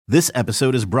This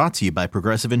episode is brought to you by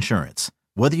Progressive Insurance.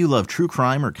 Whether you love true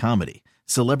crime or comedy,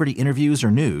 celebrity interviews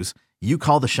or news, you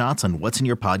call the shots on what's in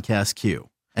your podcast queue.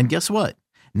 And guess what?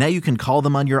 Now you can call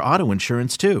them on your auto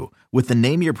insurance too with the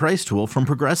Name Your Price tool from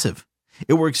Progressive.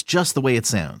 It works just the way it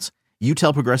sounds. You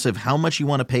tell Progressive how much you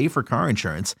want to pay for car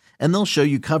insurance, and they'll show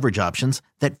you coverage options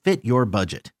that fit your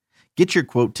budget. Get your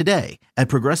quote today at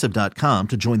Progressive.com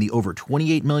to join the over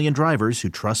 28 million drivers who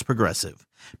trust Progressive.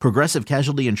 Progressive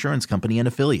Casualty Insurance Company and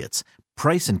Affiliates.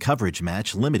 Price and coverage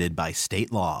match limited by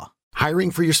state law. Hiring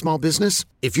for your small business?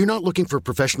 If you're not looking for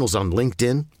professionals on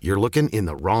LinkedIn, you're looking in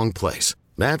the wrong place.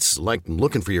 That's like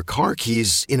looking for your car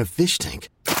keys in a fish tank.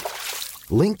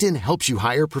 LinkedIn helps you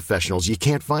hire professionals you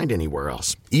can't find anywhere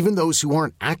else, even those who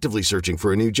aren't actively searching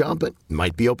for a new job but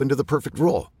might be open to the perfect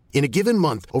role. In a given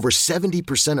month, over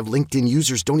 70% of LinkedIn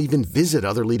users don't even visit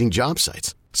other leading job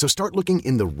sites. So start looking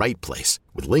in the right place.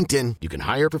 With LinkedIn, you can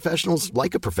hire professionals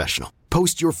like a professional.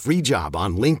 Post your free job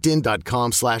on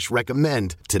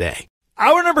linkedin.com/recommend today.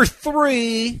 Hour number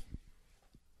 3.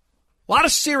 A lot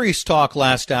of serious talk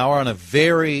last hour on a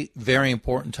very, very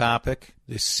important topic.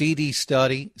 The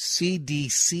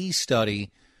CDC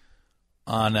study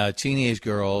on teenage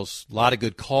girls. A lot of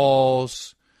good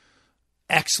calls.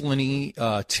 Excellent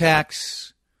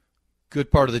texts.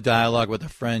 Good part of the dialogue with a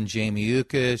friend, Jamie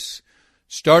Ukas.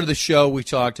 Start of the show, we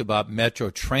talked about Metro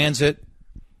Transit.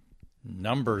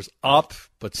 Numbers up,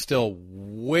 but still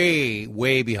way,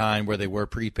 way behind where they were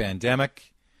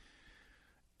pre-pandemic.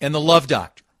 And the Love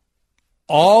Doctor.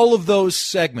 All of those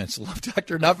segments, Love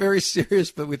Doctor, not very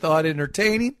serious, but we thought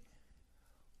entertaining.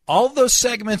 All of those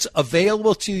segments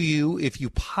available to you if you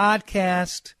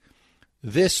podcast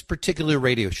this particular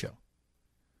radio show.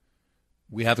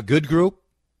 We have a good group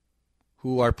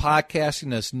who are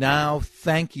podcasting us now.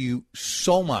 Thank you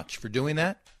so much for doing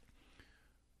that.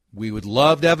 We would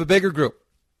love to have a bigger group.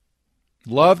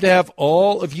 Love to have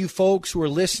all of you folks who are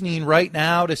listening right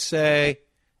now to say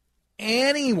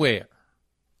anywhere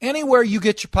you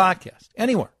get your podcast,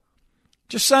 anywhere,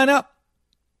 just sign up.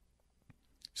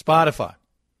 Spotify,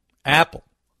 Apple,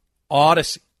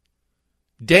 Odyssey.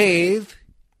 Dave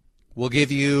will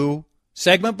give you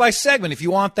segment by segment. If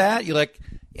you want that, you're like,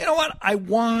 you know what? I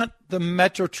want the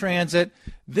Metro Transit.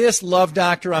 This Love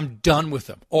Doctor, I'm done with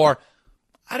them. Or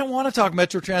I don't want to talk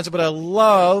Metro Transit, but I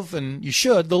love, and you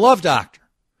should, the Love Doctor.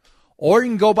 Or you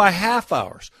can go by half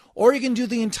hours. Or you can do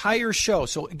the entire show.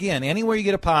 So, again, anywhere you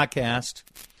get a podcast,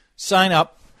 sign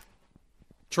up.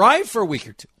 Try it for a week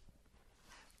or two.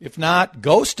 If not,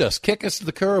 ghost us, kick us to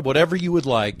the curb, whatever you would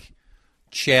like.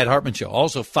 Chad Hartman Show.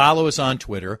 Also, follow us on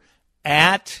Twitter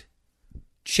at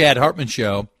Chad Hartman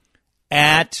Show,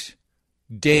 at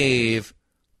Dave_Harrigan.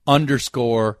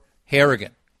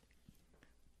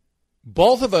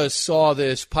 Both of us saw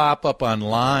this pop up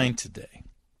online today.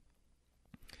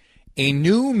 A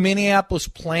new Minneapolis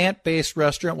plant-based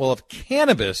restaurant will have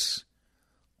cannabis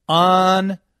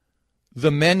on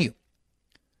the menu.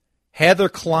 Heather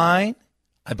Klein,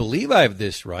 I believe I have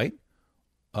this right,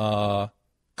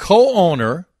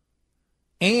 co-owner,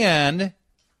 and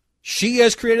she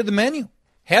has created the menu.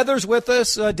 Heather's with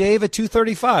us, Dave, at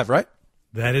 2:35, right?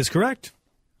 That is correct.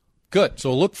 Good.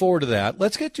 So look forward to that.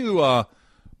 Let's get to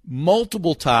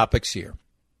multiple topics here.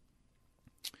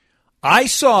 I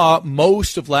saw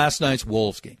most of last night's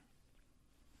Wolves game.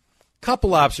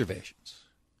 Couple observations.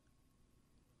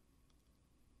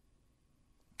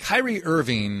 Kyrie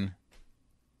Irving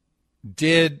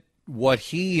did what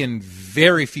he and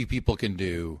very few people can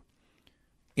do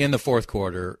in the fourth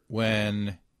quarter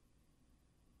when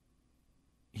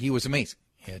he was amazing.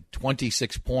 He had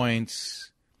 26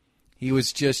 points. He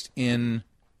was just in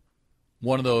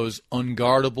one of those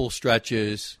unguardable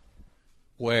stretches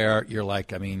where you're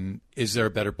like, I mean, is there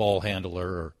a better ball handler,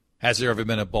 or has there ever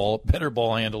been a better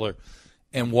ball handler,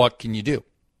 and what can you do?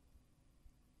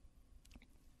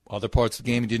 Other parts of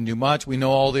the game, he didn't do much. We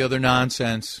know all the other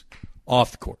nonsense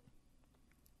off the court.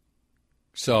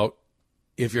 So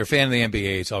if you're a fan of the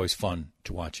NBA, it's always fun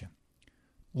to watch him.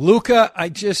 Luka, I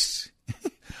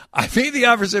made the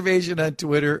observation on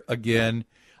Twitter again.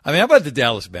 I mean, how about the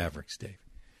Dallas Mavericks, Dave?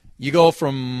 You go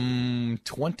from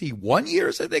 21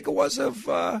 years, I think it was,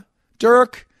 of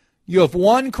Dirk. You have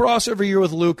one crossover year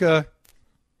with Luka.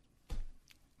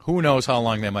 Who knows how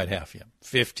long they might have him?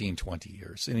 15, 20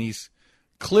 years. And he's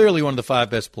clearly one of the 5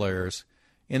 best players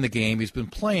in the game. He's been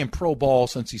playing pro ball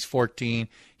since he's 14.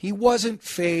 He wasn't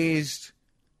fazed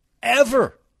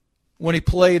ever when he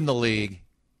played in the league.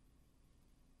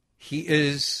 He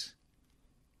is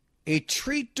a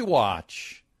treat to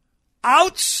watch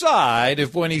outside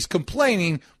of when he's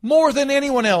complaining more than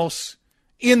anyone else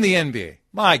in the NBA.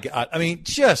 My God. I mean,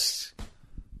 just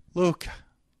Luka.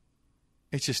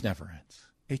 It just never ends.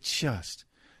 It just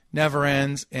never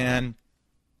ends. And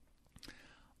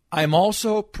I'm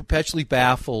also perpetually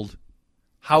baffled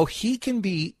how he can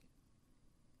be.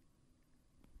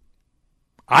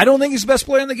 I don't think he's the best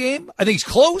player in the game. I think he's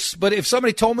close, but if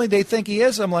somebody told me they think he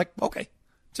is, I'm like, okay,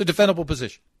 it's a defendable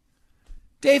position.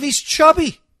 Dave, he's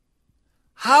chubby.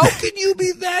 How can you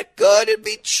be that good and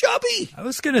be chubby? I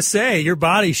was going to say, you're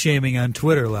body shaming on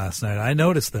Twitter last night. I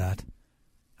noticed that.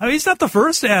 I mean, he's not the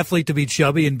first athlete to be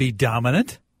chubby and be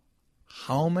dominant.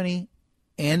 How many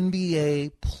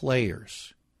NBA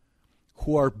players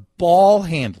who are ball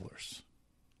handlers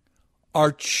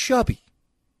are chubby?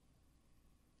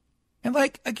 And,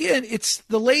 again, it's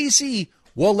the lazy,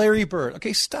 Larry Bird.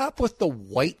 Okay, stop with the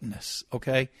whiteness,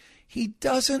 okay? He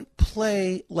doesn't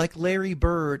play like Larry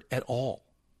Bird at all.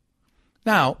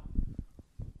 Now,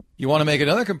 you want to make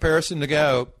another comparison to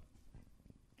go,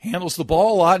 handles the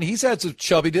ball a lot, and he's had some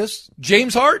chubbiness.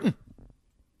 James Harden.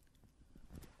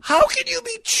 How can you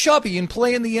be chubby and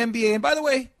play in the NBA? And by the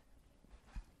way,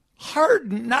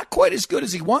 Harden, not quite as good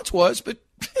as he once was, but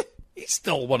he's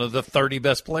still one of the 30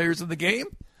 best players in the game.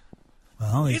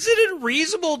 Well, isn't it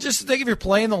reasonable just to think if you're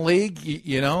playing the league,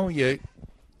 you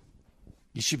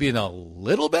should be in a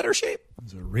little better shape?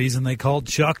 There's a reason they called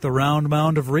Chuck the round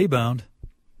mound of rebound.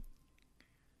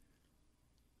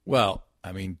 Well,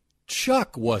 I mean,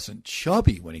 Chuck wasn't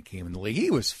chubby when he came in the league. He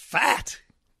was fat.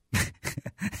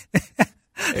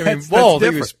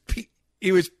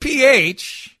 He was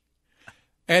PH,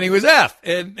 and he was F.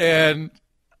 And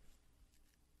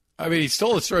I mean, he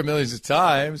stole the story millions of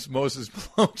times. Moses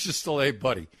Malone just told, hey,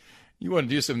 buddy, you want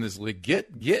to do something in this league, get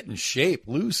in shape,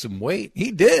 lose some weight.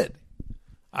 He did.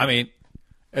 I mean,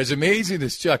 as amazing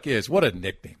as Chuck is, what a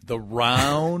nickname. The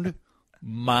Round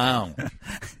Mound.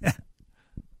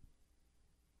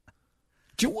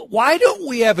 Why don't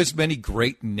we have as many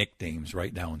great nicknames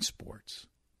right now in sports?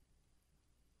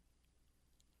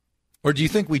 Or do you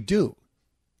think we do?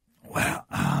 Well,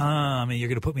 I mean, you're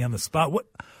going to put me on the spot. What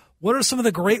are some of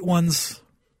the great ones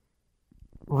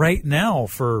right now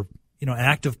for,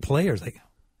 active players?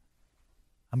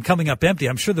 I'm coming up empty.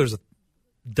 I'm sure there's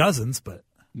dozens, but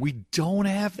we don't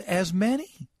have as many.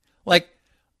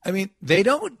 They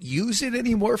don't use it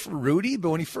anymore for Rudy, but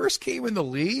when he first came in the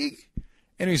league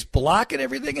and he was blocking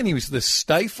everything and he was the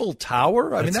Stifle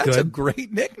Tower, that's a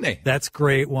great nickname. That's a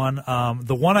great one.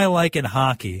 The one I like in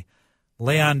hockey,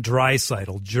 Leon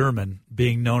Draisaitl, German,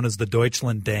 being known as the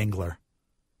Deutschland Dangler.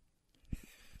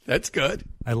 That's good.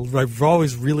 I've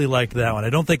always really liked that one.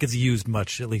 I don't think it's used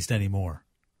much, at least anymore.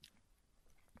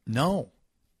 No,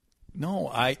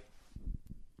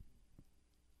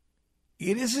 it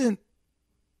isn't.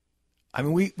 I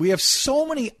mean, we have so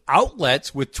many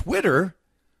outlets with Twitter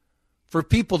for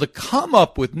people to come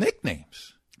up with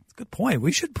nicknames. That's a good point.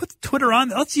 We should put Twitter on.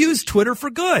 Let's use Twitter for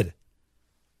good.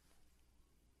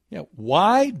 Yeah.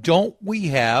 Why don't we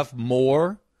have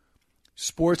more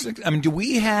sports? I mean, do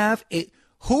we have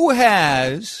who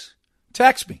has,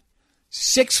 text me,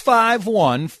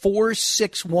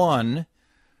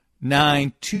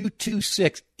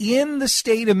 651-461-9226 in the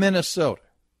state of Minnesota.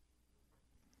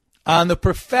 On the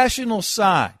professional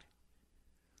side,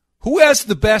 who has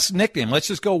the best nickname? Let's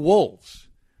just go Wolves.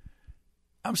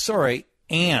 I'm sorry,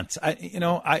 Ant.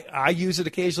 I use it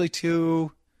occasionally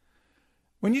too.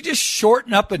 When you just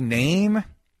shorten up a name,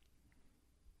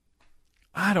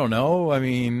 I don't know. I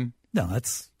mean, no,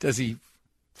 does he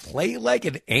play like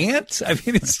an ant? I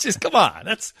mean, it's just, come on.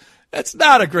 That's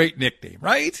not a great nickname,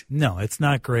 right? No, it's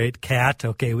not great. Cat,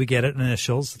 okay, we get it.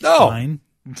 Initials, it's no, fine.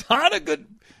 Not a good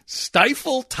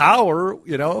Stifle Tower,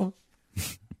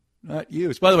 not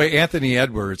used. By the way, Anthony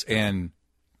Edwards and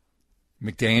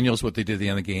McDaniels, what they did at the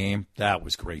end of the game, that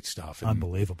was great stuff. And,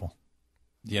 unbelievable.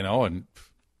 And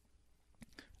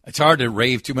it's hard to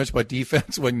rave too much about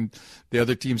defense when the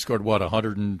other team scored,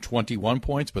 121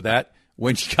 points? But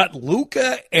when you got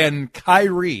Luka and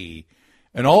Kyrie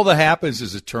and all that happens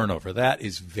is a turnover, that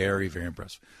is very, very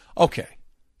impressive. Okay,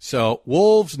 so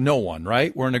Wolves, no one,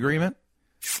 right? We're in agreement?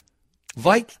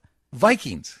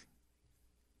 Vikings.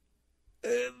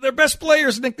 Their best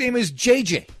player's nickname is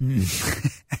JJ.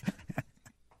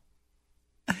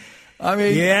 I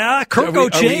mean, yeah, Kirk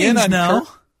O'Chains now.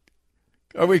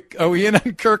 Are we in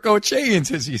on Kirk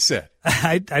O'Chains, as you said?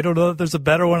 I don't know if there's a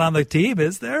better one on the team,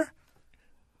 is there?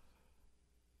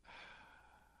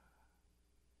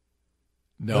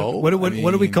 No. What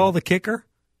do we call the kicker?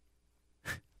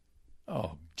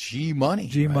 Oh, G-Money.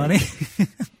 G-Money. Right?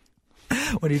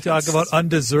 When you talk about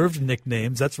undeserved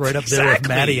nicknames, that's right up there with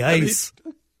Matty Ice.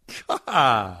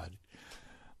 God.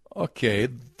 Okay,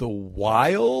 the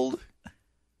Wild.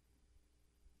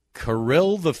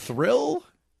 Kirill the Thrill.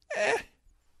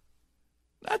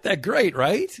 not that great,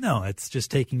 right? No, it's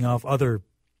just taking off other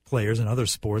players in other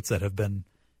sports that have been,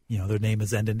 their name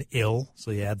is ended in ill, so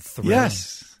you add thrill.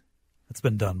 Yes. It's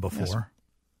been done before. Yes.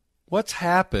 What's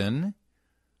happened?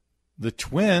 The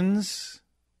Twins,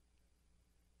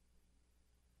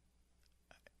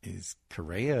 is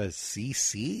Correa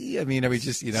CC? I mean, are we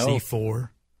just, C4.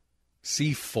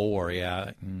 C4,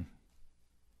 yeah.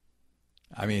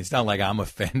 I mean, it's not like I'm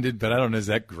offended, but I don't know. Is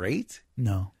that great?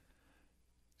 No.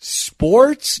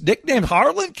 Sports nickname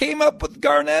Harlan came up with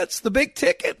Garnett's the big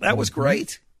ticket. That was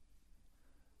great.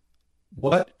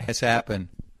 What has happened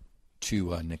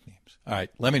to nicknames? All right,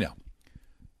 let me know.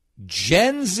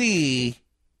 Gen Z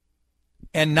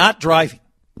and not driving.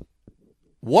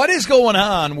 What is going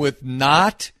on with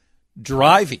not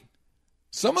driving?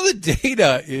 Some of the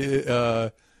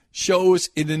data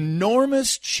shows an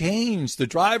enormous change. The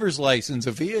driver's license,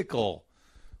 a vehicle,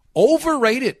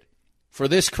 overrated for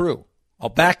this crew. I'll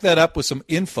back that up with some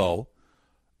info.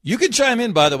 You can chime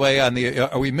in, by the way, on the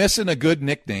are we missing a good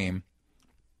nickname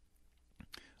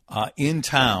in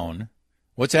town?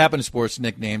 What's happened to sports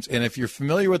nicknames? And if you're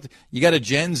familiar with, you got a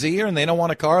Gen Zer and they don't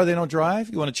want a car, they don't drive,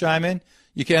 you want to chime in?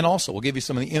 You can also. We'll give you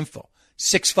some of the info.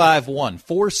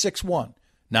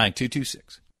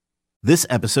 651-461-9226. This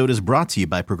episode is brought to you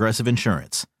by Progressive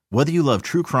Insurance. Whether you love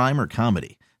true crime or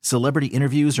comedy, celebrity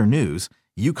interviews or news,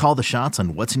 you call the shots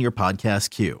on what's in your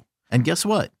podcast queue. And guess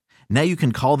what? Now you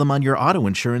can call them on your auto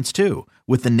insurance too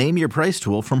with the Name Your Price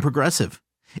tool from Progressive.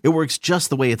 It works just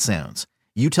the way it sounds.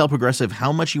 You tell Progressive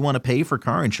how much you want to pay for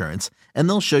car insurance, and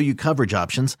they'll show you coverage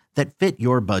options that fit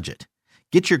your budget.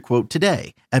 Get your quote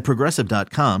today at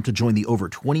Progressive.com to join the over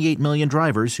 28 million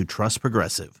drivers who trust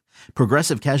Progressive.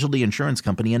 Progressive Casualty Insurance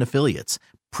Company and Affiliates.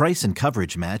 Price and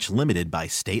coverage match limited by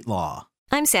state law.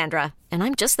 I'm Sandra, and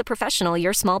I'm just the professional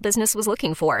your small business was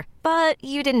looking for. But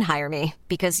you didn't hire me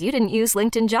because you didn't use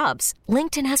LinkedIn Jobs.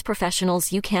 LinkedIn has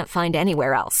professionals you can't find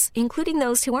anywhere else, including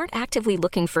those who aren't actively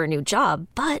looking for a new job,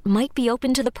 but might be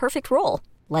open to the perfect role,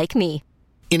 like me.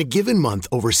 In a given month,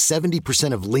 over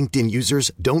 70% of LinkedIn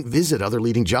users don't visit other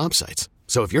leading job sites.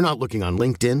 So if you're not looking on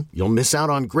LinkedIn, you'll miss out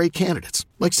on great candidates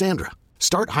like Sandra.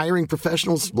 Start hiring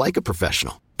professionals like a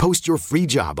professional. Post your free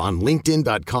job on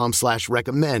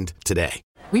linkedin.com/recommend today.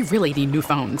 We really need new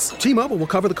phones. T-Mobile will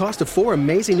cover the cost of 4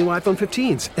 amazing new iPhone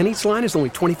 15s, and each line is only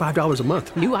 $25 a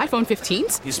month. New iPhone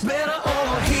 15s? It's better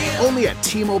over here. Only at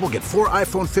T-Mobile, get 4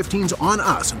 iPhone 15s on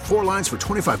us and 4 lines for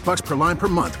 $25 per line per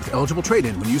month with eligible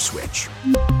trade-in when you switch.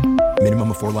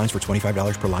 Minimum of 4 lines for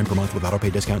 $25 per line per month with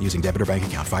autopay discount using debit or bank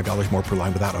account. $5 more per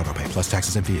line without autopay, plus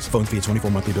taxes and fees. Phone fee at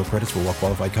 24 monthly bill credits for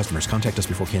well-qualified customers. Contact us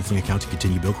before canceling account to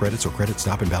continue bill credits or credit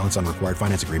stop and balance on required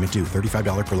finance agreement due.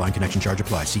 $35 per line connection charge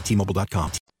applies. See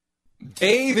T-Mobile.com.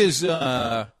 Dave is,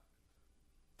 as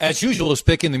usual, is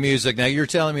picking the music. Now, you're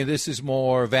telling me this is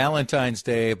more Valentine's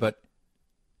Day, but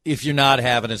if you're not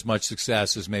having as much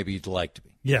success as maybe you'd like to be.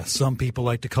 Yes, some people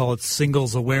like to call it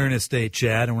Singles Awareness Day,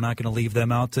 Chad, and we're not going to leave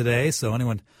them out today. So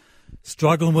anyone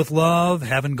struggling with love,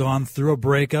 haven't gone through a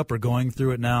breakup or going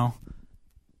through it now,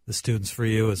 this tune's for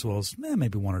you, as well as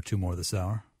maybe 1 or 2 more this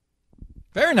hour.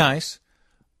 Very nice.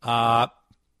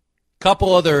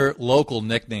 Couple other local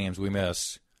nicknames we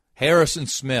missed. Harrison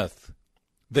Smith,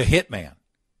 the Hitman.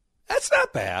 That's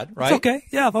not bad, right? It's okay.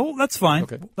 Yeah, that's fine.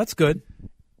 Okay. That's good.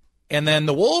 And then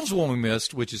the Wolves one we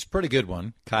missed, which is a pretty good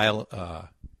one, Kyle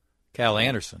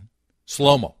Anderson,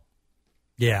 Slow-Mo.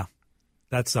 Yeah,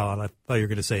 that's odd. I thought you were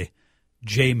going to say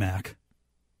J-Mac.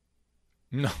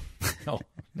 No, not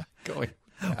going.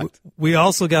 We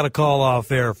also got a call off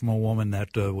air from a woman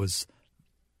that was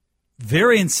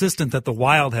very insistent that the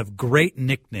Wild have great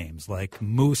nicknames like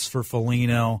Moose for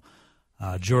Foligno,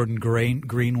 Jordan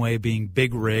Greenway being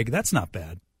Big Rig. That's not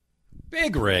bad.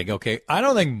 Big Rig, okay. I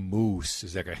don't think Moose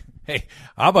is that great. Hey,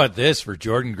 how about this for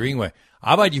Jordan Greenway?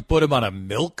 How about you put him on a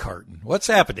milk carton? What's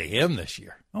happened to him this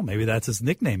year? Oh, maybe that's his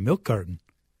nickname, Milk Carton.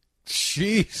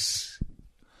 Jeez.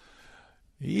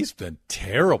 He's been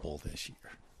terrible this year.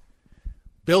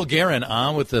 Bill Guerin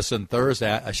on with us on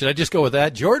Thursday. Should I just go with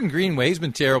that? Jordan Greenway, he's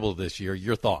been terrible this year.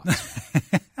 Your thoughts?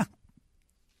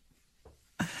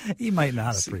 He might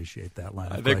not appreciate that line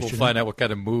of I think question. we'll find out what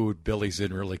kind of mood Billy's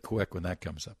in really quick when that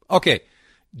comes up. Okay.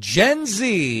 Gen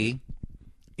Z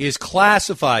is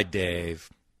classified, Dave,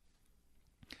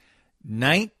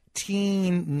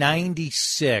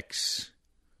 1996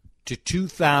 to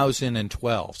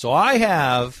 2012. So I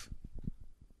have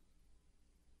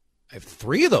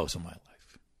 3 of those in my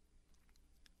life.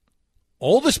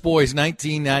 Oldest boy is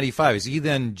 1995. Is he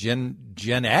then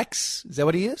Gen X? Is that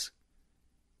what he is?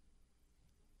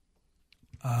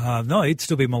 No, he'd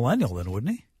still be millennial then,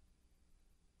 wouldn't he?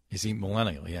 Is he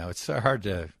millennial? Yeah, it's hard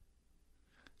to.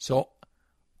 So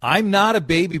I'm not a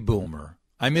baby boomer.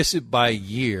 I miss it by a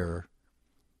year.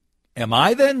 Am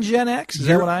I then Gen X? Is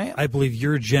that what I am? I believe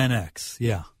you're Gen X,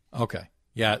 yeah. Okay.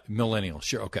 Yeah, millennial.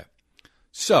 Sure, okay.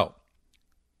 So,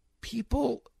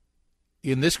 people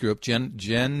in this group, Gen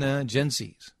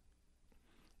Zs,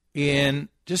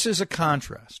 just as a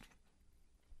contrast,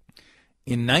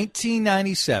 in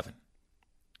 1997,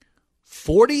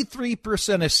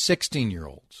 43% of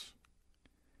 16-year-olds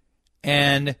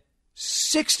and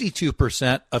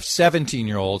 62% of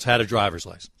 17-year-olds had a driver's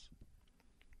license.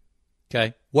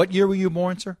 Okay. What year were you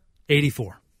born, sir?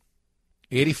 84.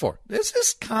 84. This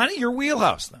is kind of your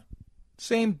wheelhouse then.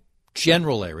 Same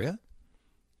general area.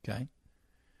 Okay.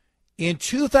 In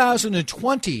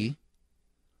 2020,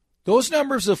 those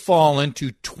numbers have fallen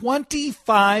to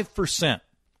 25%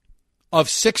 of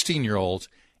 16-year-olds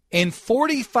and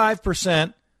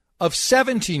 45% of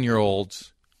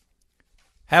 17-year-olds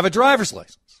have a driver's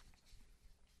license.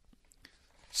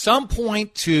 Some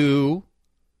point to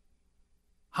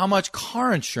how much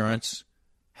car insurance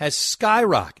has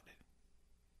skyrocketed,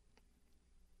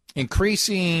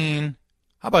 increasing,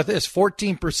 how about this,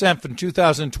 14% from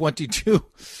 2022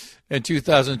 and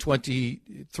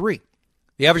 2023.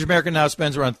 The average American now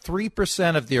spends around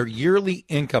 3% of their yearly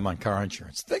income on car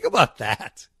insurance. Think about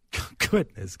that.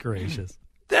 Goodness gracious.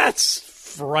 That's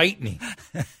frightening.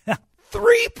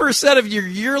 3% of your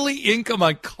yearly income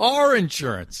on car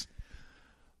insurance.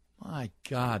 My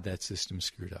God, that system's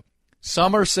screwed up.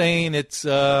 Some are saying it's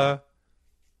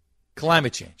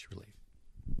climate change relief.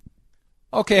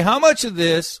 Okay, how much of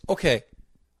this? Okay,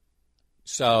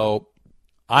 so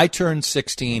I turned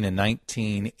 16 in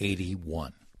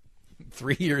 1981,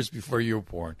 3 years before you were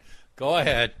born. Go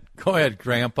ahead,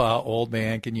 Grandpa, old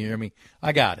man. Can you hear me?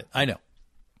 I got it. I know.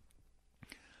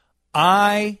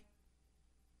 I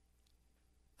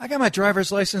got my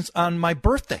driver's license on my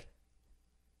birthday.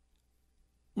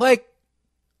 Like,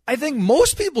 I think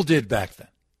most people did back then.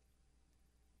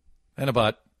 And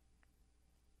about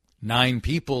 9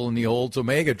 people in the old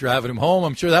Omega driving him home.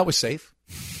 I'm sure that was safe.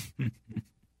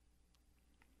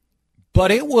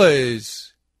 But it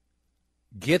was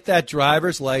get that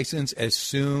driver's license as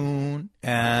soon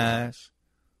as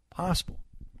possible.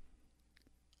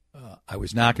 I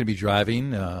was not going to be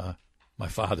driving my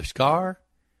father's car.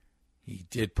 He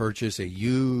did purchase a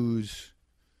used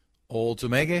old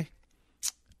Omega.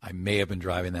 I may have been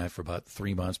driving that for about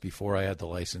 3 months before I had the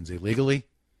license illegally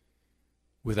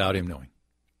without him knowing.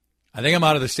 I think I'm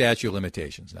out of the statute of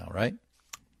limitations now, right?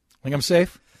 Think I'm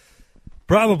safe?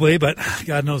 Probably, but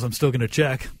God knows I'm still going to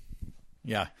check.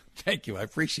 Yeah, thank you. I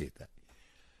appreciate that.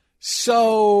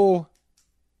 So,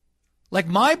 like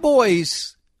my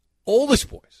boys, oldest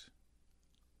boys,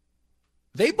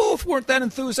 they both weren't that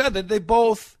enthused. They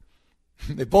both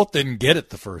didn't get it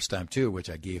the first time, too, which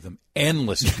I gave them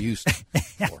endless abuse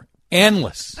for.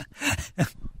 Endless.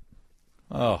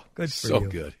 Oh, good for so you.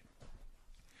 Good.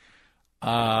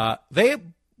 They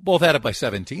both had it by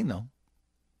 17, though.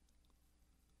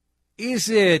 Is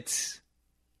it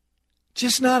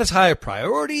just not as high a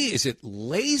priority? Is it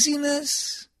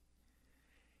laziness?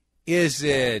 Is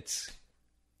it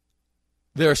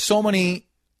there are so many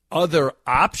other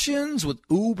options with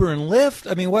Uber and Lyft?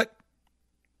 I mean, what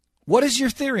is your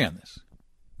theory on this?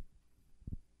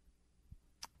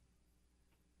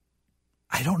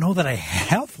 I don't know that I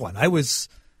have one. I was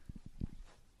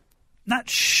not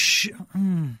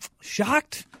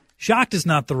shocked. Shocked is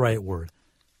not the right word.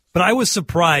 But I was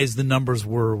surprised the numbers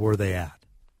were where they at.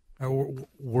 Or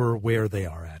were where they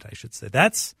are at, I should say.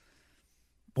 That's,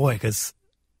 boy, because,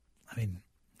 I mean,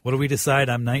 what do we decide?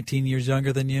 I'm 19 years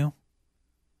younger than you?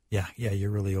 Yeah,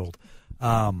 you're really old.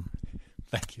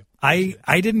 Thank you.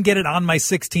 I didn't get it on my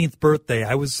 16th birthday.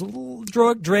 I was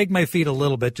dragged my feet a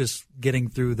little bit just getting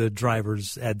through the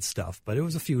driver's ed stuff, but it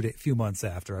was a few months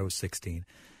after I was 16.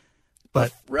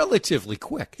 But relatively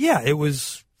quick. Yeah, it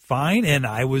was fine, and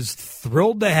I was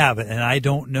thrilled to have it. And I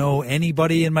don't know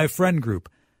anybody in my friend group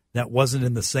that wasn't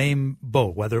in the same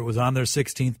boat, whether it was on their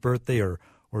 16th birthday or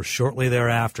shortly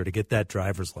thereafter, to get that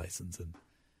driver's license. And,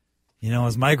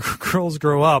 as my girls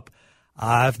grow up,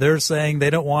 if they're saying they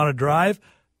don't want to drive,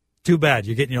 too bad.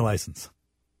 You're getting your license.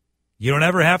 You don't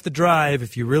ever have to drive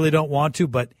if you really don't want to,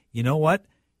 but you know what?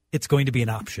 It's going to be an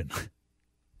option.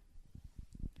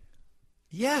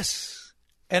 Yes,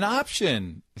 an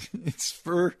option. It's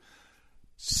for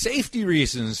safety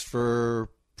reasons, for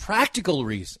practical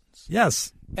reasons.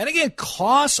 Yes. And again,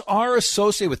 costs are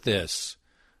associated with this.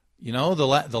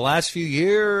 The last few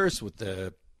years with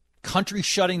the country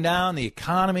shutting down, the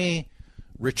economy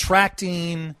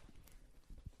retracting,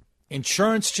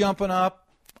 insurance jumping up,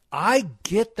 I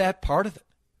get that part of it.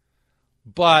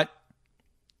 But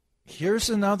Here's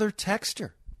another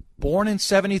texter. Born in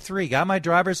 73. Got my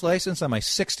driver's license on my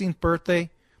 16th birthday.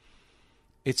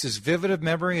 It's as vivid a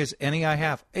memory as any I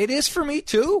have. It is for me,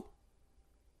 too.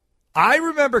 I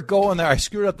remember going there. I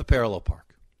screwed up the parallel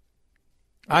park.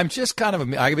 I'm just kind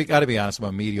of I got to be honest, I'm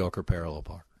a mediocre parallel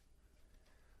parker.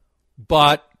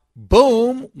 But,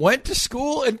 boom, went to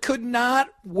school and could not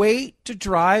wait to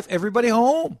drive everybody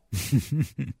home.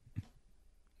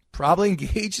 Probably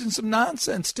engaged in some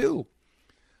nonsense, too.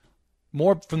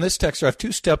 More from this texter. I have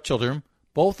 2 stepchildren,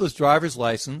 both with driver's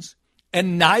license,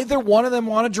 and neither one of them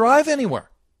want to drive anywhere.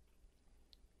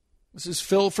 This is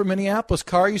Phil from Minneapolis.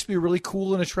 Car used to be really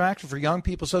cool and attractive for young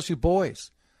people, especially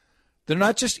boys. They're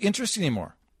not just interested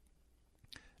anymore.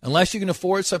 Unless you can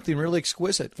afford something really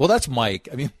exquisite. Well, that's Mike.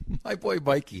 I mean, my boy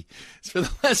Mikey. For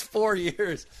the last 4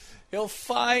 years, he'll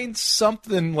find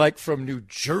something like from New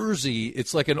Jersey.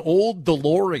 It's like an old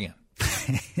DeLorean.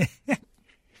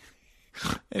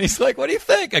 And he's like, what do you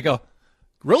think? I go,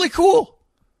 really cool.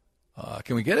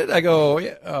 Can we get it? I go,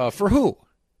 yeah, for who?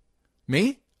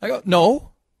 Me? I go,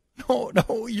 no,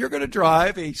 you're going to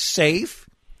drive a safe,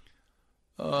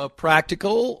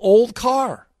 practical old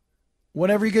car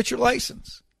whenever you get your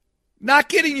license. Not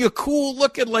getting you cool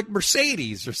looking like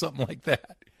Mercedes or something like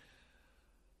that.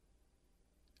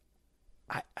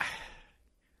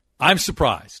 I'm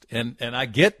surprised. And I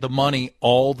get the money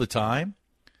all the time.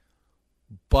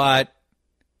 But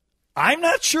I'm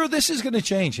not sure this is going to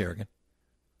change, Harrigan.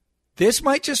 This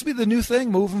might just be the new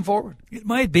thing moving forward. It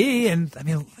might be. And, I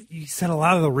mean, you said a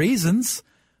lot of the reasons,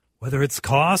 whether it's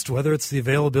cost, whether it's the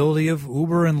availability of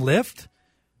Uber and Lyft.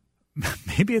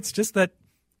 Maybe it's just that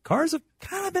cars have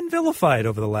kind of been vilified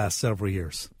over the last several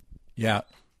years. Yeah.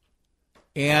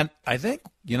 And I think,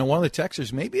 one of the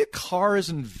texters, maybe a car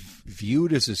isn't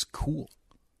viewed as cool.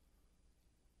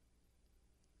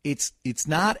 It's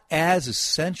not as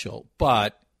essential,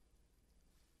 but,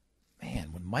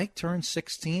 man, when Mike turns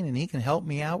 16 and he can help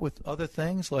me out with other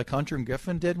things like Hunter and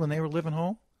Griffin did when they were living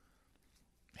home,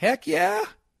 heck yeah.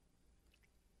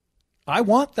 I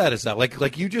want that as that.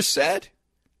 Like you just said.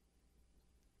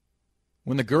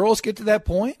 When the girls get to that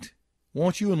point,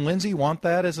 won't you and Lindsay want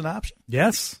that as an option?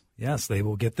 Yes, they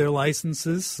will get their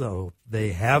licenses, so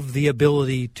they have the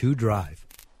ability to drive.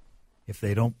 If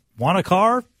they don't want a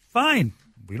car, fine.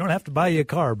 We don't have to buy you a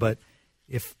car, but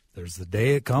if there's the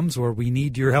day it comes where we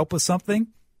need your help with something,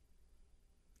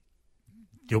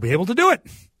 you'll be able to do it.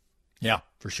 Yeah,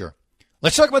 for sure.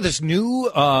 Let's talk about this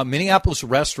new Minneapolis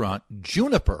restaurant,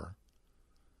 Juniper.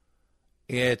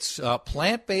 It's a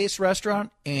plant-based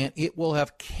restaurant, and it will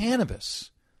have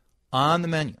cannabis on the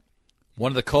menu.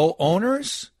 One of the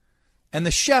co-owners and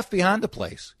the chef behind the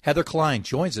place, Heather Klein,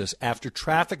 joins us after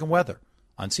traffic and weather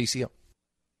on CCO.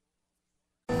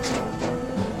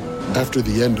 After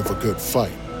the end of a good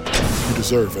fight, you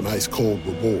deserve an ice-cold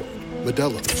reward.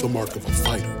 Modelo is the mark of a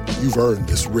fighter. You've earned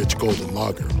this rich golden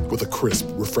lager with a crisp,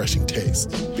 refreshing taste.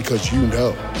 Because you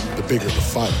know, the bigger the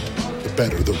fight, the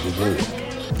better the reward.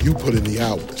 You put in the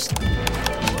hours,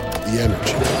 the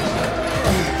energy,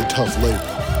 the tough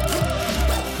labor.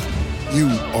 You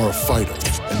are a fighter,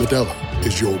 and Modelo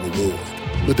is your reward.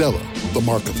 Modelo, the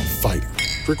mark of a fighter.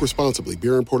 Drink responsibly.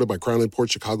 Beer imported by Crown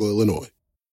Imports, Chicago, Illinois.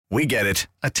 We get it.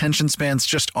 Attention spans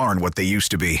just aren't what they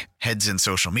used to be. Heads in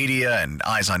social media and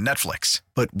eyes on Netflix.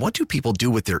 But what do people do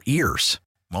with their ears?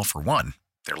 Well, for one,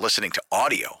 they're listening to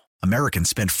audio. Americans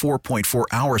spend 4.4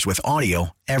 hours with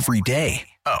audio every day.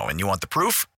 Oh, and you want the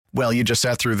proof? Well, you just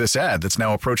sat through this ad that's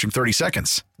now approaching 30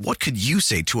 seconds. What could you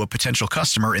say to a potential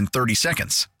customer in 30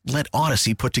 seconds? Let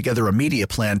Odyssey put together a media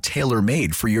plan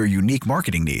tailor-made for your unique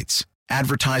marketing needs.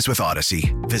 Advertise with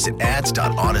Odyssey. Visit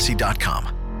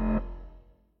ads.odyssey.com.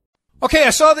 Okay, I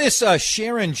saw this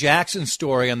Sharon Jackson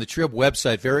story on the Trib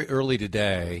website very early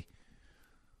today.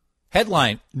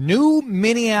 Headline, new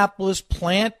Minneapolis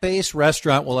plant-based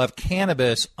restaurant will have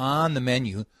cannabis on the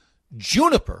menu.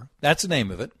 Juniper, that's the name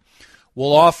of it,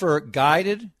 will offer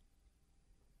guided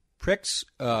prefix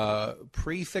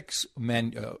regularly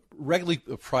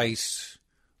priced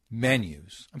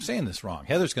menus. I'm saying this wrong.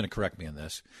 Heather's going to correct me on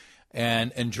this.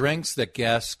 And drinks that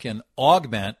guests can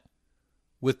augment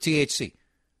with THC.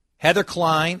 Heather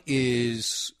Klein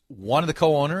is one of the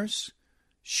co-owners.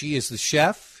 She is the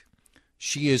chef.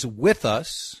 She is with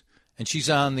us, and she's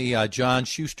on the John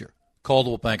Schuster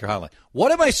Coldwell Banker Hotline.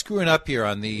 What am I screwing up here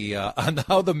on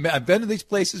how I've been to these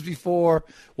places before.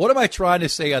 What am I trying to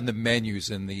say on the menus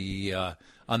and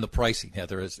on the pricing,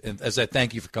 Heather? As I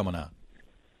thank you for coming on.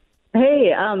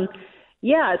 Hey,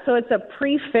 Yeah, so it's a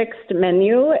prefixed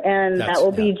menu, and that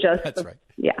will be just. That's right.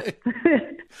 Yeah.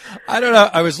 I don't know.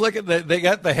 I was looking. They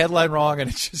got the headline wrong, and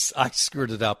I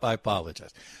screwed it up. I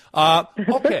apologize.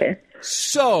 Okay,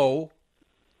 so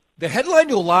the headline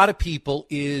to a lot of people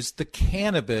is the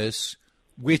cannabis,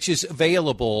 which is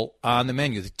available on the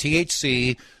menu. The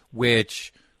THC,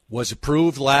 which was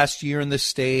approved last year in the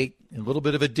state in a little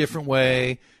bit of a different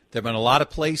way. There have been a lot of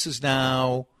places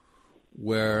now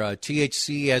where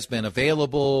THC has been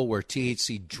available, where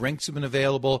THC drinks have been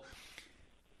available.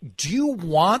 Do you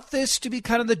want this to be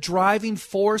kind of the driving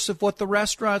force of what the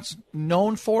restaurant's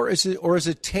known for? Is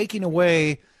it taking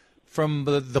away from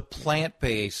the plant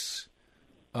base,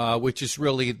 which is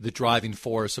really the driving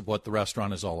force of what the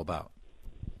restaurant is all about?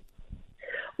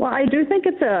 Well, I do think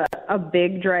it's a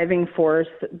big driving force,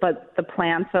 but the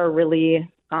plants are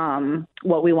really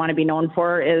what we want to be known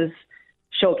for is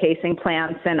showcasing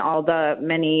plants and all the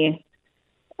many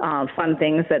fun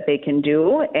things that they can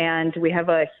do. And we have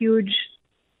a huge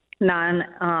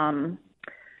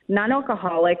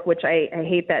non-alcoholic, which I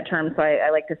hate that term, so I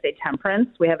like to say temperance.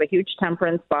 We have a huge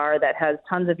temperance bar that has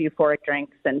tons of euphoric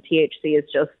drinks, and THC is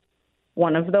just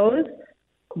one of those.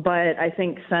 But I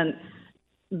think since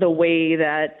the way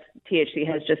that THC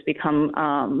has just become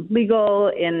legal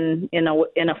in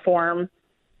a form,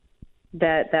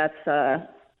 that's a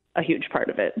huge part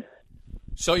of it.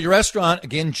 So your restaurant,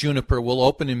 again, Juniper, will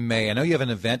open in May. I know you have an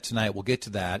event tonight. We'll get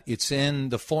to that. It's in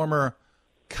the former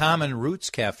Common Roots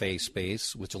Cafe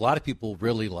space, which a lot of people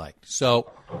really like.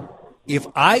 So if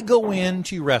I go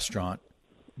into your restaurant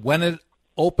when it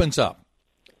opens up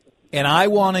and I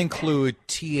want to include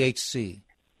THC,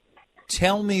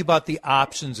 tell me about the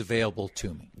options available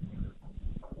to me.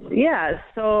 Yeah,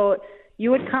 so you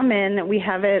would come in. We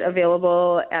have it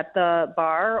available at the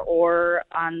bar or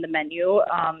on the menu.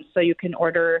 So you can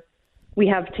order. We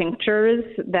have tinctures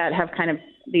that have kind of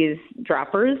these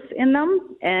droppers in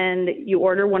them, and you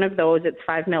order one of those. It's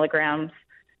 5 milligrams,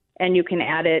 and you can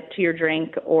add it to your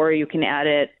drink, or you can add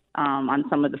it on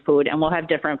some of the food. And we'll have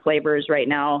different flavors right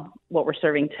now. What we're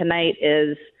serving tonight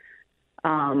is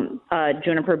a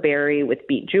juniper berry with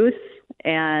beet juice,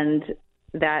 and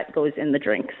that goes in the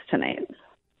drinks tonight.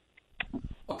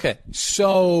 Okay,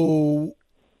 so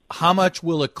how much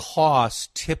will it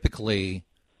cost typically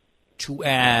to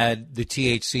add the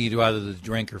THC to either the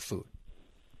drink or food?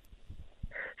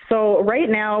 So right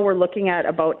now we're looking at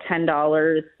about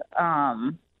 $10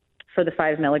 for the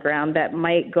 5 milligram. That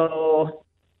might go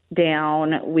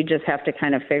down. We just have to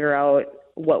kind of figure out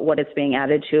what it's being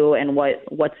added to and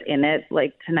what's in it.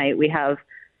 Like tonight we have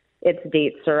it's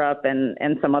date syrup and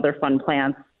some other fun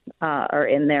plants are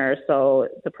in there. So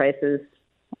the price is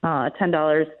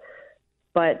 $10.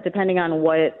 But depending on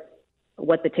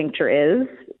what the tincture is,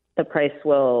 the price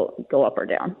will go up or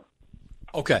down.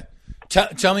 Okay.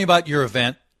 Tell me about your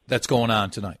event that's going on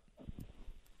tonight.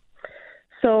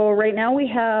 So right now we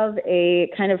have a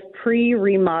kind of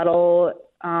pre-remodel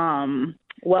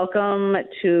welcome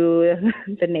to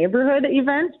the neighborhood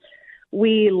event.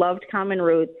 We loved Common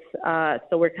Roots,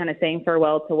 so we're kind of saying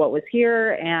farewell to what was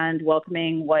here and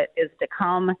welcoming what is to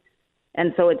come.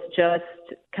 And so it's just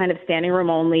kind of standing room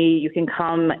only. You can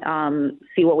come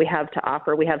see what we have to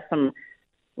offer. We have some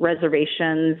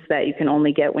reservations that you can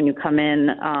only get when you come in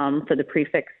for the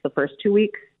prefix the first 2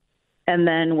 weeks. And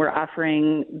then we're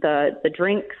offering the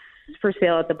drinks for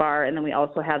sale at the bar. And then we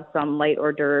also have some light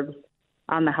hors d'oeuvres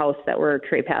on the house that we're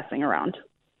tray passing around.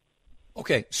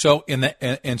 Okay. So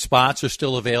and spots are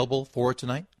still available for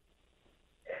tonight?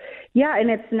 Yeah,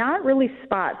 and it's not really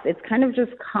spots. It's kind of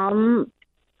just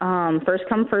first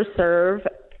come, first serve,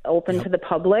 open to the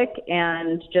public,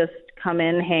 and just come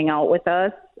in, hang out with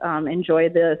us, enjoy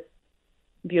this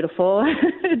beautiful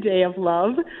day of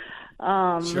love.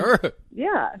 Sure.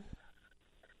 Yeah.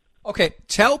 Okay,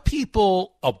 tell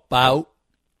people about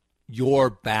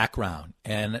your background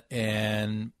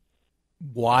and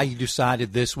why you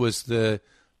decided this was the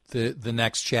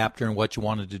next chapter and what you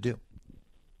wanted to do.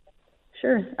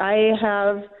 Sure. I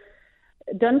have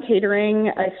done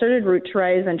catering. I started Root to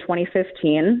Rise in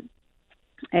 2015,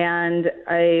 and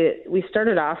we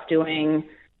started off doing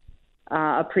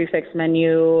a prefix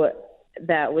menu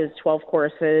that was 12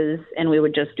 courses, and we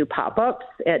would just do pop-ups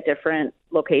at different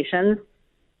locations.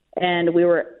 And we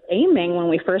were aiming when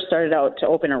we first started out to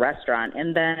open a restaurant,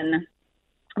 and then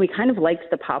we kind of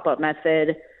liked the pop-up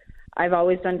method. I've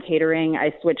always done catering.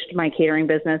 I switched my catering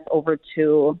business over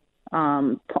to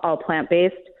all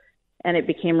plant-based, and it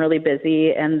became really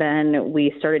busy. And then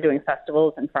we started doing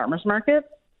festivals and farmers markets.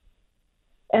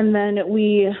 And then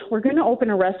we were going to open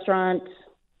a restaurant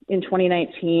in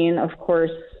 2019. Of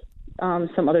course,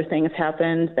 some other things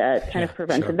happened that kind of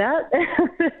prevented that.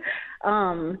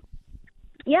 And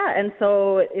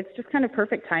so it's just kind of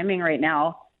perfect timing right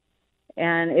now.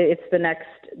 And it's the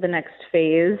next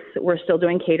phase. We're still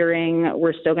doing catering.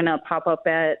 We're still going to pop up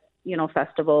at,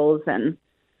 festivals, and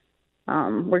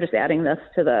we're just adding this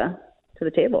to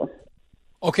the table.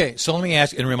 Okay, so let me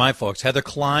ask and remind folks, Heather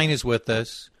Klein is with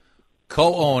us,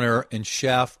 co-owner and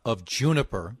chef of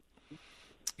Juniper.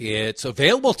 It's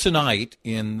available tonight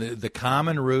in the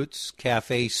Common Roots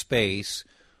Cafe space,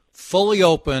 fully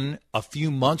open a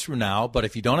few months from now. But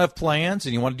if you don't have plans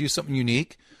and you want to do something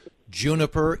unique,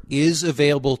 Juniper is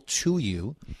available to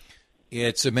you.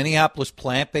 It's a Minneapolis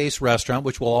plant-based restaurant,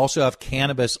 which will also have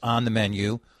cannabis on the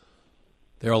menu.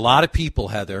 There are a lot of people,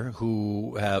 Heather,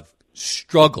 who have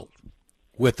struggled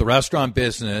with the restaurant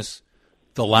business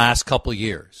the last couple of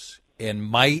years and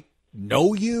might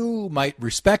know you, might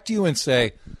respect you and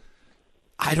say,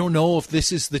 I don't know if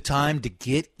this is the time to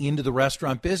get into the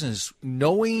restaurant business,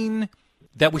 knowing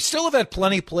that we still have had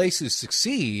plenty of places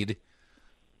succeed,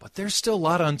 but there's still a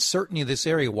lot of uncertainty in this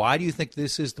area. Why do you think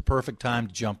this is the perfect time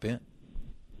to jump in?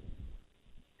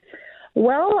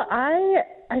 Well,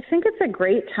 I think it's a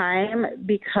great time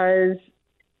because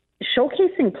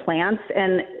showcasing plants,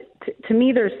 and to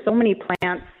me, there's so many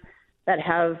plants that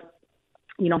have,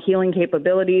 healing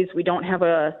capabilities. We don't have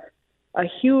a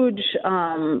huge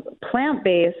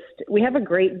plant-based. We have a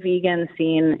great vegan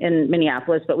scene in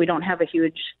Minneapolis, but we don't have a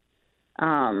huge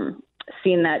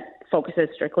scene that focuses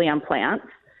strictly on plants.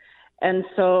 And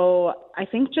so I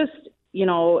think just,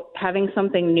 having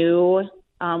something new.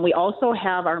 We also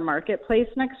have our marketplace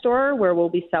next door where we'll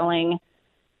be selling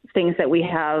things that we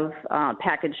have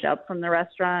packaged up from the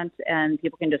restaurant, and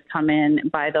people can just come in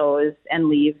and buy those and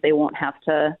leave. They won't have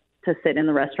to sit in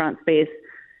the restaurant space.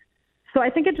 So I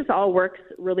think it just all works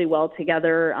really well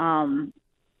together. And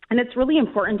it's really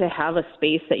important to have a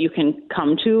space that you can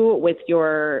come to with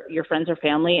your friends or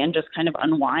family and just kind of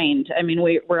unwind. I mean,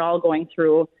 we're all going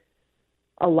through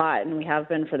a lot, and we have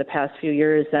been for the past few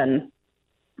years, and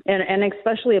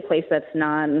especially a place that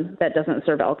doesn't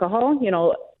serve alcohol.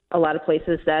 A lot of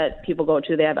places that people go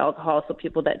to, they have alcohol, so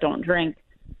people that don't drink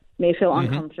may feel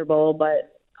uncomfortable.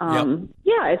 But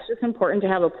it's just important to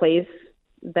have a place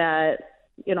that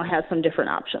has some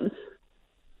different options.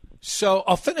 So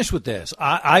I'll finish with this.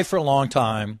 I for a long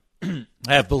time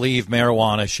have believed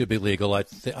marijuana should be legal.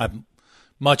 I'm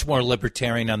much more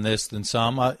libertarian on this than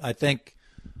some. I think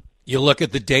you look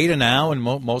at the data now, and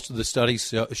most of the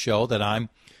studies show that I'm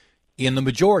in the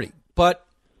majority. But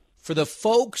for the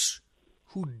folks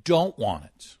who don't want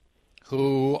it,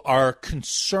 who are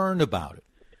concerned about it,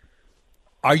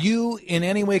 are you in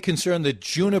any way concerned that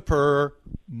Juniper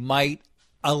might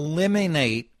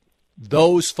eliminate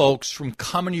those folks from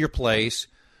coming to your place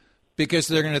because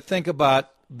they're going to think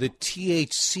about the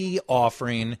THC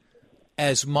offering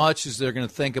as much as they're going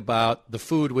to think about the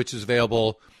food which is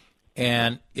available,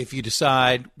 and if you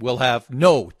decide we'll have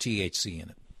no THC in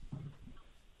it?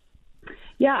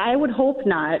 Yeah, I would hope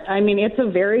not. I mean, it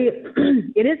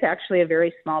is actually a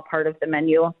very small part of the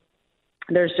menu.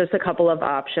 There's just a couple of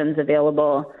options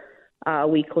available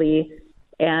weekly,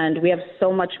 and we have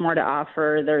so much more to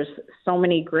offer. There's so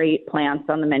many great plants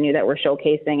on the menu that we're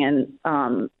showcasing,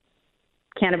 and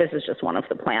cannabis is just one of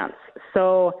the plants.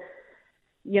 So,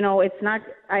 it's not,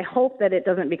 I hope that it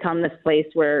doesn't become this place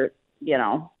where,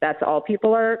 that's all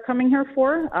people are coming here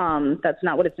for. That's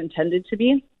not what it's intended to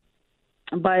be.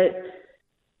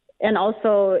 And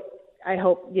also, I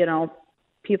hope,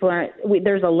 people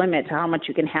there's a limit to how much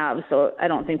you can have. So I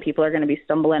don't think people are going to be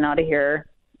stumbling out of here,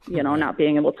 not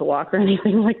being able to walk or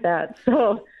anything like that.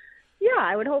 So, yeah,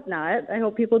 I would hope not. I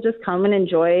hope people just come and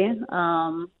enjoy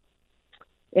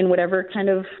in whatever kind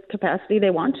of capacity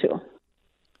they want to.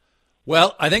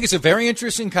 Well, I think it's a very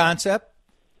interesting concept.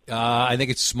 I think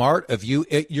it's smart of you.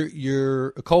 You're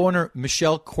a co-owner,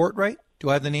 Michelle Courtwright. Do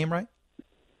I have the name right?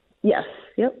 Yes.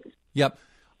 Yep.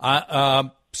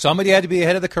 Somebody had to be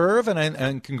ahead of the curve,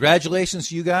 and congratulations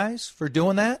to you guys for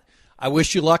doing that. I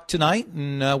wish you luck tonight,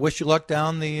 and wish you luck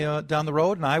down the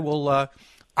road. And I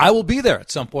will be there at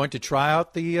some point to try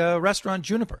out the restaurant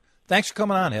Juniper. Thanks for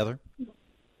coming on, Heather.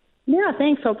 Yeah,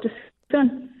 thanks. Hope to see you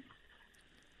soon.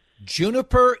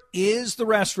 Juniper is the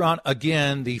restaurant.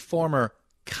 Again, the former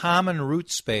Common Root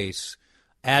space.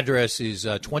 Address is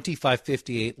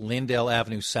 2558 Lindale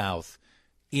Avenue South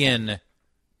in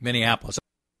Minneapolis.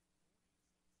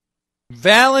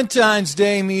 Valentine's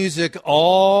Day music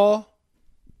all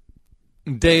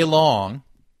day long.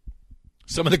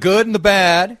 Some of the good and the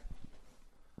bad.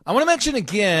 I want to mention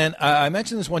again, I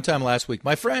mentioned this one time last week,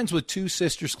 my friends with Two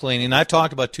Sisters Cleaning. I've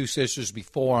talked about Two Sisters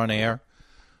before on air.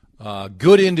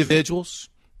 good individuals.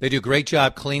 They do a great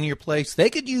job cleaning your place. They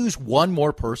could use one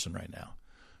more person right now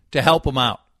to help them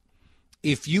out.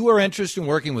 If you are interested in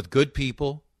working with good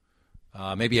people,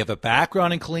 maybe you have a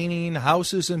background in cleaning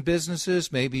houses and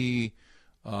businesses, maybe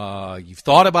you've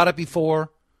thought about it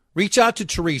before, reach out to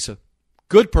Teresa.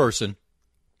 Good person.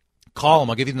 Call them.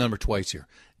 I'll give you the number twice here.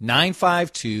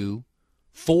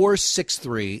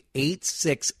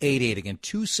 952-463-8688. Again,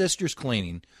 Two Sisters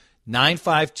Cleaning.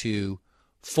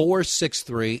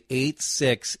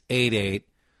 952-463-8688.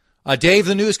 Dave,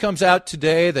 the news comes out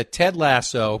today that Ted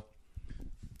Lasso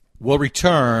will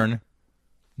return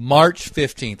March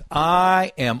 15th.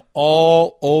 I am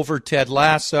all over Ted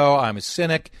Lasso. I'm a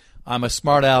cynic. I'm a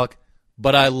smart aleck,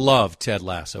 but I love Ted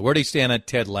Lasso. Where do you stand on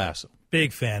Ted Lasso?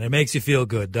 Big fan. It makes you feel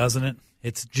good, doesn't it?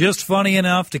 It's just funny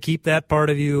enough to keep that part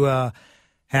of you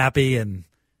happy, and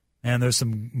there's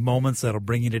some moments that'll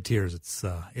bring you to tears. It's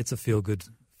a feel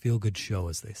good show,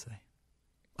 as they say.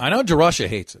 I know DeRusha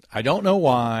hates it. I don't know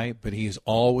why, but he's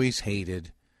always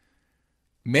hated.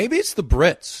 Maybe it's the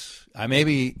Brits.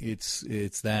 Maybe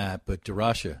it's that, but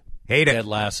DeRusha. Hate it. Ted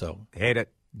Lasso. Hate it.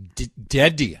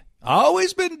 Dead to you.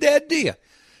 Always been dead to you.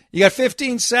 You got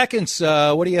 15 seconds.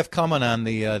 What do you have coming on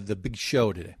the big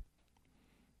show today?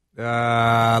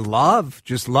 Love.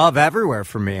 Just love everywhere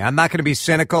for me. I'm not going to be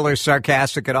cynical or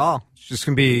sarcastic at all. It's just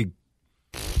going to be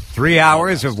 3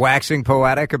 hours of waxing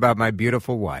poetic about my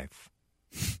beautiful wife.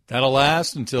 That'll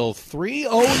last until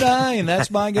 3:09. That's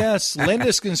my guess.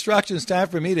 Lindus Construction. It's time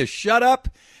for me to shut up.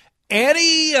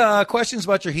 Any questions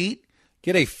about your heat?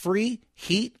 Get a free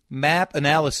heat map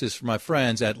analysis from my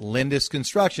friends at Lindus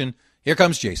Construction. Here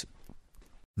comes Jason.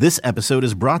 This episode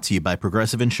is brought to you by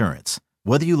Progressive Insurance.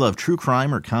 Whether you love true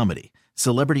crime or comedy,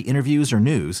 celebrity interviews or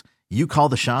news, you call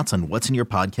the shots on what's in your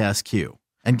podcast queue.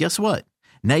 And guess what?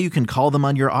 Now you can call them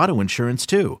on your auto insurance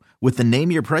too with the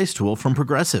Name Your Price tool from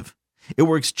Progressive. It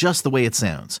works just the way it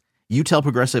sounds. You tell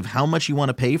Progressive how much you want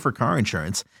to pay for car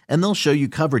insurance, and they'll show you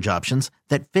coverage options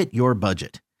that fit your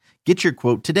budget. Get your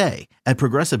quote today at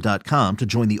Progressive.com to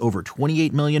join the over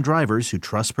 28 million drivers who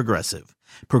trust Progressive.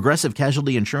 Progressive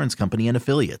Casualty Insurance Company and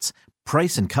Affiliates.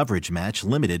 Price and coverage match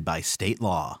limited by state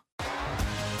law.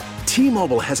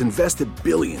 T-Mobile has invested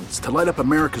billions to light up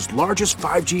America's largest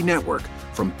 5G network,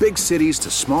 from big cities to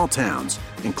small towns,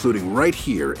 including right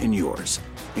here in yours.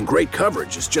 And great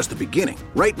coverage is just the beginning.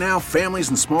 Right now, families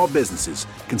and small businesses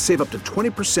can save up to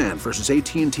 20% versus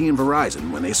AT&T and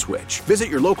Verizon when they switch. Visit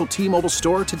your local T-Mobile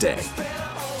store today.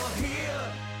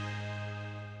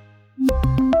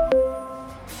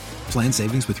 Plan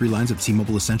savings with 3 lines of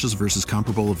T-Mobile Essentials versus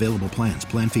comparable available plans.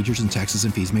 Plan features and taxes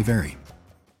and fees may vary.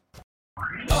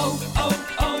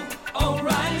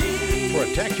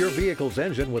 Protect your vehicle's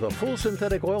engine with a full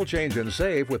synthetic oil change and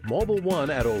save with Mobil 1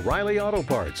 at O'Reilly Auto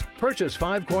Parts. Purchase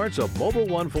 5 quarts of Mobil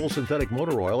 1 full synthetic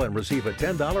motor oil and receive a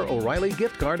 $10 O'Reilly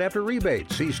gift card after rebate.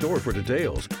 See store for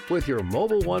details. With your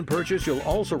Mobil 1 purchase, you'll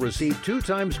also receive 2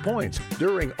 times points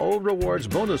during O Rewards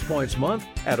Bonus Points Month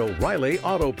at O'Reilly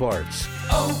Auto Parts.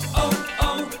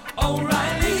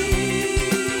 O'Reilly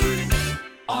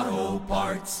Auto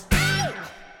Parts.